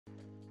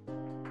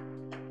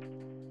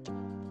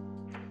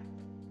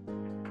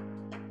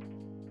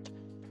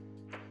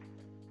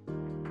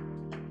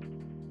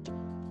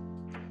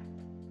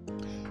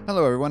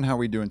Hello everyone, how are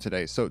we doing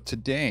today? So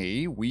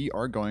today we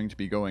are going to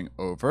be going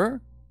over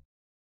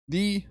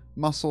the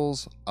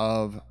muscles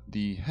of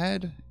the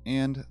head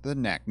and the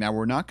neck. Now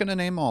we're not going to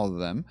name all of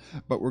them,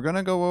 but we're going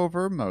to go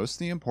over most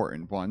the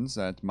important ones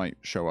that might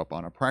show up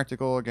on a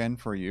practical again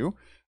for you.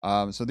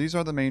 So these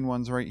are the main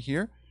ones right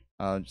here.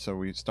 So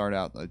we start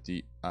out at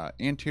the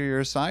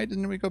anterior side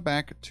and then we go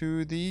back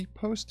to the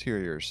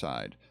posterior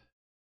side.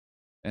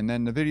 And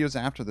then the videos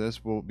after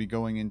this will be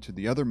going into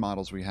the other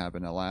models we have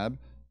in the lab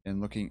and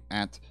looking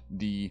at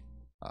the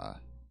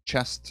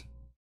chest,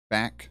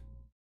 back,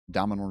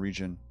 abdominal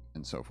region,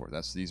 and so forth.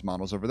 That's these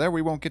models over there.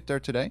 We won't get there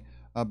today,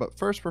 but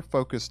first we're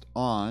focused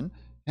on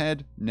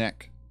head,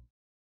 neck,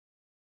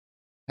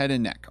 head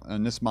and neck.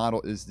 And this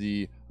model is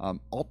the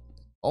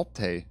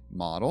Altay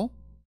model,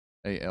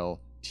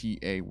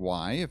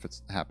 Altay, if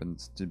it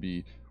happens to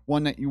be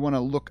one that you want to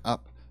look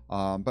up.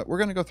 But we're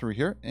going to go through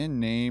here and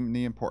name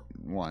the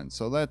important ones.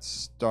 So let's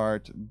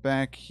start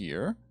back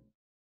here.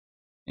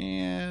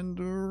 And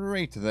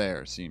right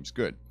there seems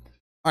good.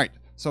 All right,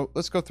 so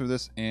let's go through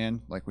this,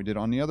 and like we did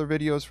on the other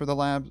videos for the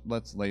lab,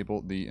 let's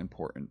label the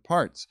important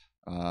parts.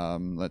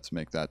 Let's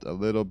make that a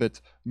little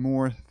bit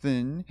more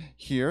thin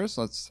here.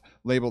 So let's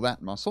label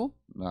that muscle.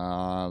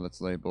 Let's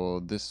label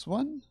this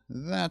one,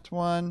 that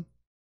one.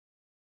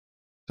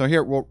 So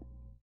here,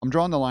 I'm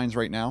drawing the lines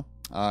right now,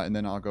 and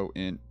then I'll go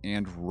in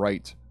and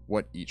write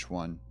what each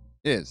one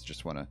is.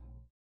 Just want to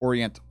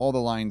orient all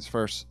the lines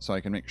first so I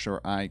can make sure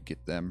I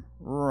get them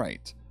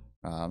right.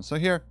 So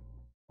here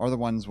are the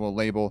ones we'll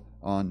label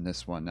on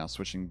this one. Now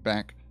switching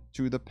back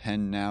to the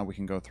pen now, we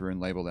can go through and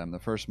label them. The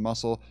first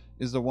muscle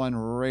is the one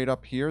right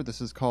up here. This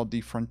is called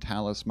the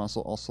frontalis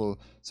muscle, also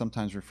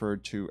sometimes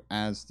referred to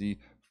as the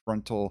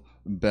frontal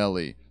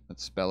belly.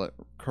 Let's spell it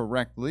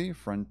correctly,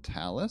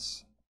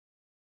 frontalis.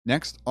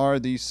 Next are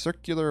the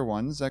circular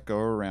ones that go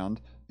around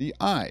the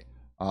eye.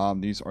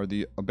 These are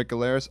the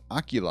orbicularis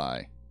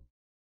oculi.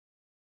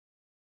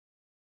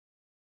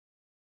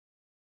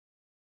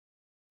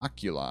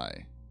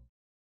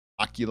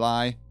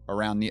 Oculi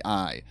around the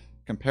eye,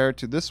 compared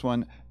to this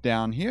one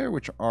down here,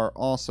 which are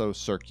also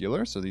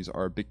circular. So these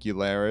are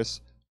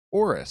orbicularis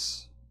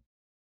oris.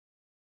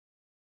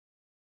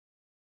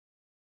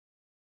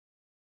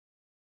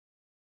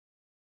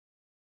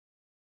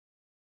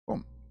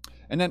 Boom.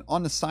 And then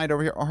on the side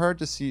over here, hard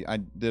to see, I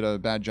did a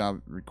bad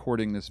job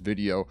recording this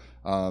video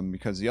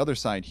because the other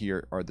side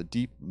here are the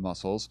deep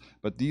muscles,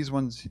 but these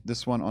ones,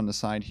 this one on the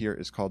side here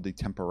is called the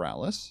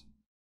temporalis.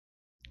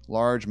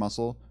 Large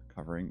muscle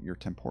covering your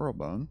temporal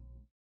bone,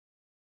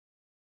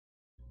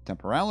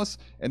 temporalis.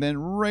 And then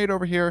right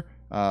over here,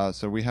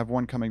 so we have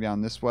one coming down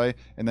this way,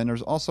 and then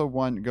there's also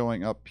one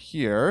going up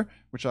here,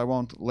 which I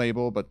won't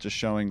label, but just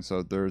showing.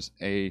 So there's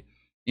a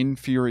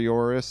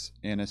inferioris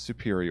and a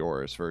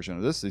superioris version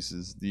of this. This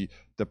is the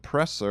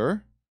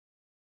depressor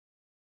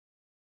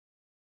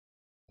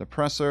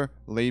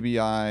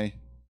labii,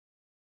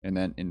 and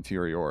then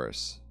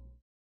inferioris.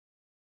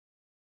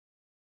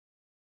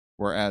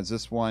 Whereas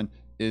this one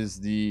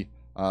is the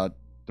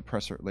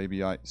depressor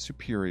labii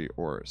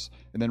superioris.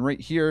 And then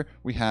right here,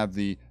 we have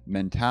the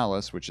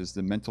mentalis, which is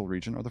the mental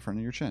region or the front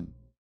of your chin.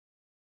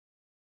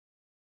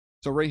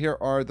 So right here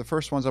are the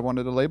first ones I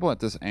wanted to label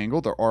at this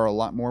angle. There are a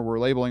lot more we're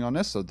labeling on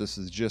this, so this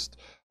is just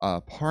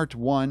part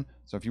one.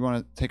 So if you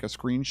want to take a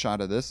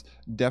screenshot of this,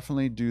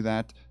 definitely do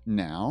that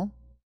now.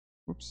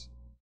 Oops.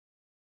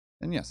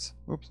 And yes,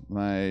 whoops,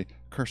 my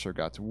cursor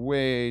got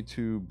way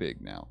too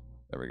big now.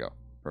 There we go.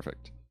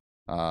 Perfect.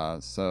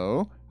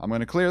 So I'm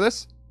going to clear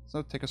this.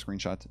 So take a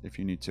screenshot if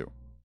you need to. All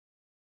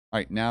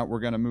right, now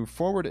we're going to move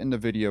forward in the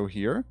video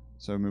here.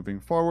 So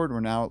moving forward, we're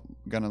now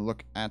going to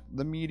look at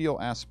the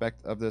medial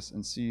aspect of this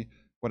and see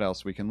what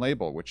else we can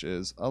label, which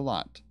is a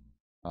lot.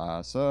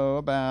 So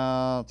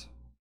about,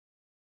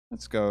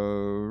 let's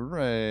go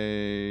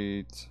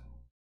right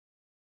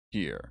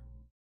here.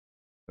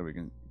 So we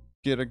can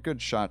get a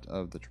good shot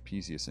of the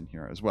trapezius in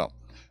here as well.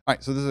 All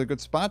right, so this is a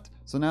good spot.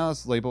 So now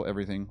let's label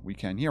everything we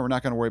can here. We're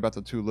not going to worry about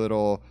the two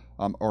little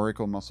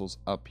auricle muscles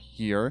up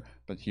here,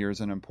 but here's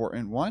an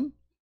important one,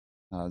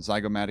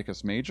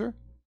 zygomaticus major.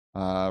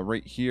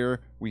 Right here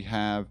we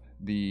have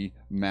the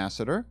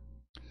masseter.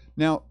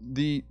 Now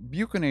the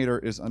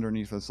buccinator is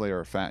underneath this layer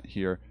of fat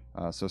here,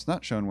 so it's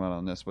not shown well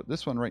on this, but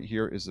this one right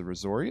here is the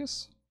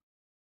risorius.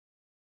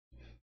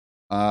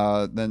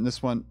 Then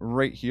this one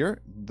right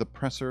here, the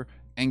depressor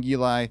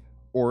anguli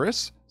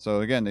oris. So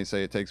again, they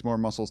say it takes more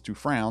muscles to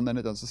frown than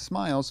it does to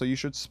smile, so you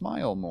should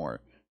smile more.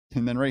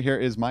 And then right here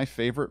is my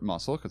favorite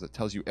muscle because it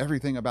tells you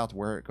everything about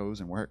where it goes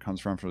and where it comes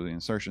from for the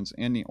insertions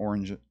and the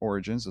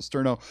origins, the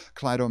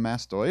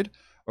sternocleidomastoid.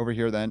 Over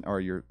here then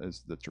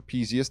is the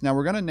trapezius. Now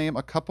we're going to name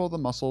a couple of the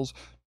muscles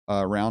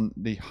around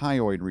the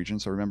hyoid region.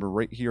 So remember,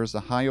 right here is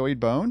the hyoid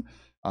bone.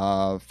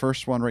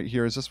 First one right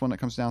here is this one that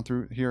comes down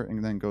through here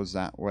and then goes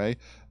that way.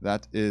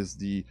 That is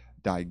the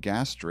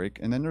digastric.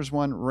 And then there's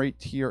one right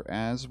here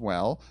as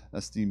well.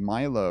 That's the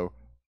mylohyoid.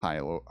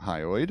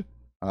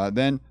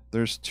 Then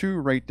there's two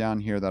right down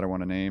here that I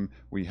want to name.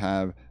 We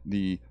have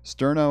the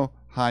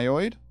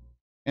sternohyoid,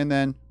 and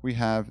then we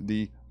have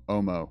the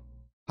omohyoid.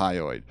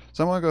 hyoid.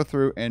 So I'm going to go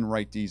through and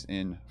write these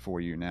in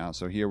for you now.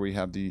 So here we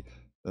have the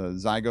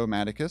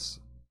zygomaticus.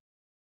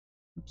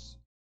 Oops.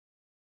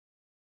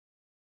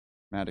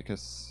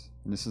 Maticus,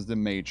 and this is the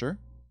major.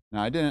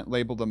 Now I didn't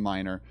label the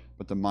minor,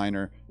 but the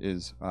minor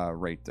is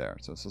right there.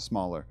 So it's a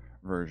smaller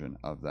version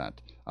of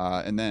that.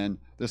 And then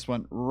this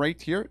one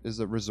right here is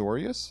the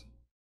risorius.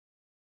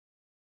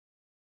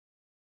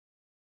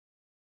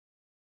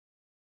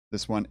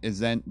 This one is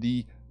then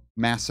the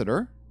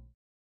masseter.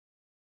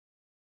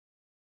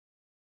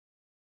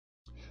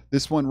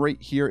 This one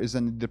right here is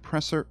then the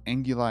depressor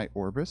anguli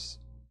orbis.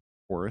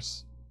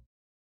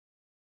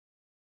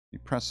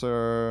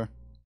 Depressor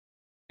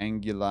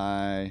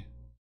anguli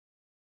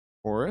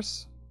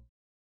oris,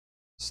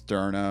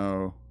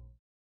 sterno,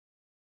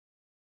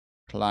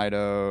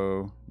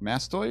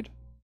 cleidomastoid.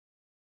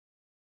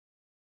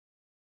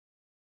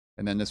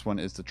 And then this one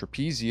is the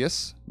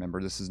trapezius.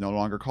 Remember, this is no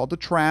longer called the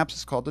traps,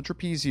 it's called the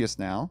trapezius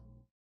now.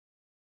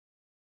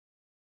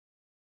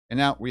 And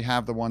now we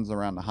have the ones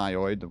around the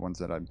hyoid, the ones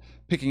that I'm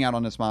picking out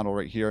on this model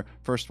right here.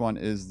 First one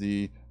is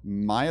the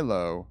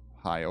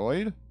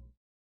mylohyoid.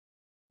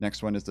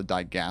 Next one is the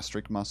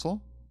digastric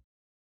muscle.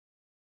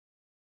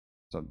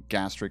 So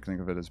gastric, think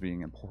of it as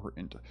being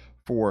important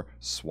for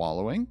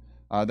swallowing.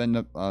 Then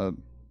the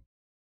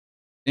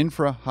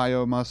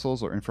infrahyo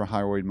muscles or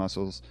infrahyoid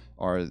muscles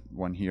are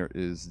one here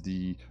is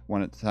the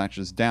one that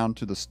attaches down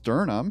to the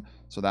sternum.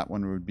 So that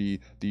one would be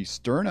the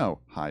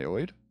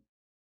sternohyoid.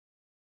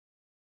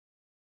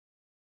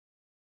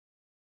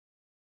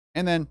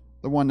 And then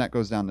the one that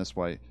goes down this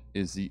way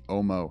is the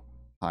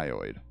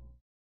omohyoid.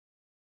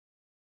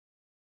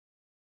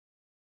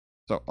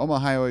 So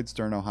omohyoid,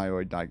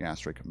 sternohyoid,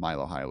 digastric,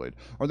 mylohyoid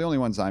are the only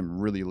ones I'm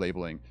really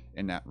labeling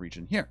in that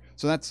region here.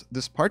 So that's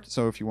this part.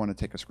 So if you want to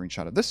take a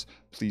screenshot of this,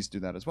 please do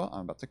that as well.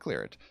 I'm about to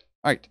clear it.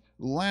 All right,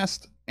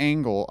 last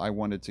angle I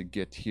wanted to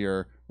get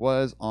here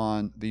was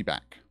on the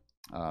back.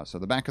 So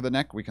the back of the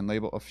neck, we can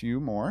label a few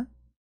more.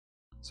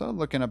 So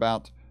looking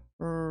about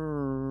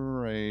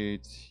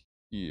right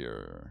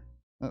here.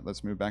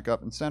 Let's move back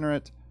up and center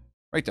it.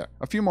 Right there.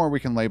 A few more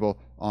we can label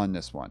on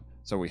this one.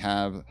 So we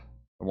have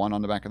the one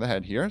on the back of the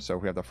head here. So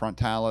we have the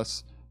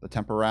frontalis, the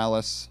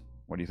temporalis.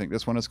 What do you think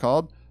this one is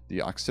called? The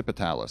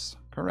occipitalis.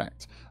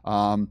 Correct.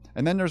 And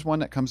then there's one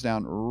that comes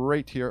down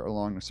right here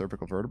along the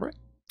cervical vertebrae,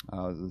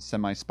 the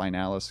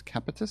semispinalis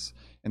capitis.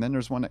 And then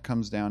there's one that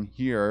comes down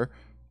here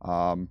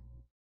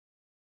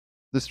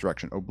this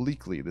direction,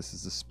 obliquely. This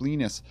is the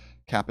splenius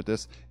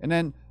capitis. And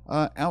then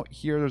out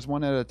here, there's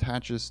one that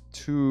attaches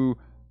to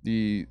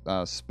the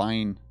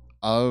spine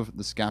of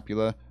the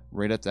scapula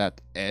right at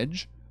that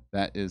edge.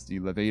 That is the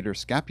levator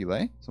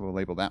scapulae. So we'll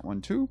label that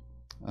one too.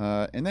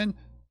 And then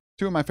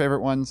two of my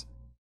favorite ones,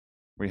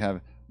 we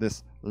have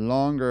this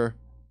longer,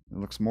 it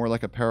looks more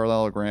like a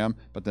parallelogram,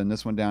 but then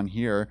this one down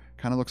here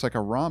kind of looks like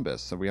a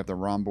rhombus. So we have the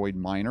rhomboid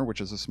minor,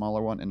 which is a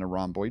smaller one, and the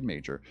rhomboid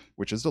major,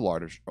 which is the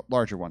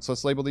larger one. So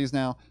let's label these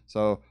now.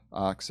 So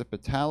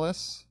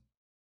occipitalis.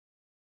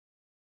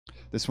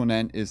 This one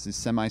then is the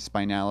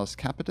semispinalis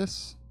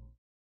capitis.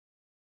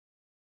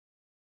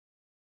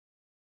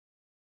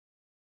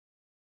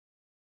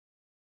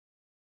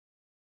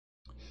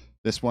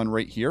 This one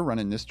right here,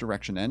 running this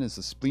direction then, is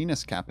the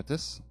splenius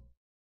capitis.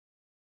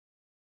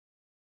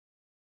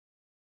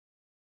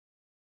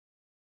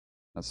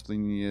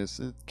 Splenius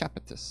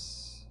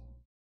capitis.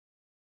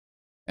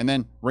 And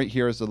then right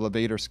here is the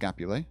levator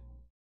scapulae.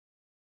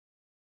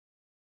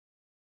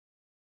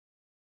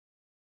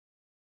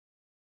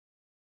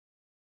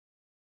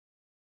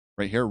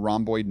 Right here,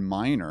 rhomboid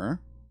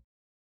minor.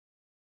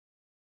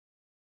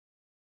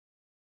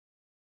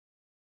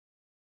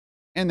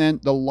 And then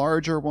the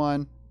larger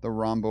one, the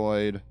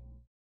rhomboid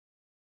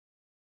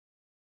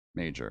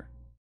major.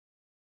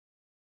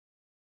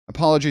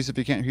 Apologies if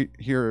you can't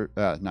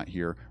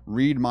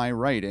read my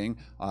writing.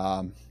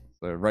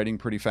 The writing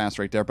pretty fast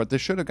right there, but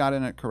this should have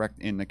gotten it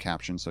correct in the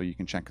caption, so you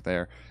can check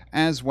there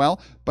as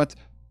well. But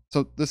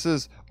so this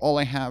is all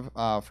I have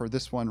for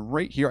this one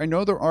right here. I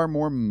know there are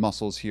more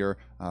muscles here,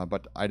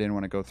 but I didn't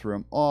want to go through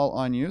them all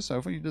on you. So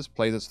if we just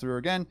play this through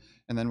again,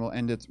 and then we'll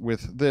end it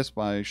with this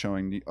by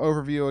showing the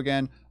overview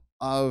again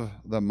of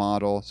the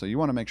model. So you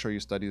want to make sure you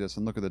study this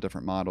and look at the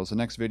different models. The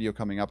next video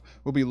coming up,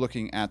 we'll be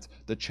looking at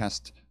the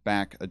chest,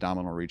 back,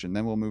 abdominal region.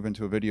 Then we'll move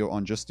into a video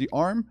on just the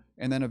arm,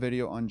 and then a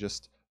video on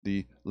just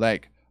the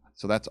leg.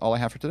 So that's all I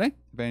have for today. If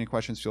you have any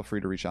questions, feel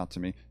free to reach out to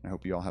me. I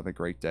hope you all have a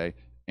great day,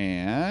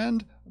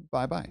 and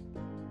bye-bye.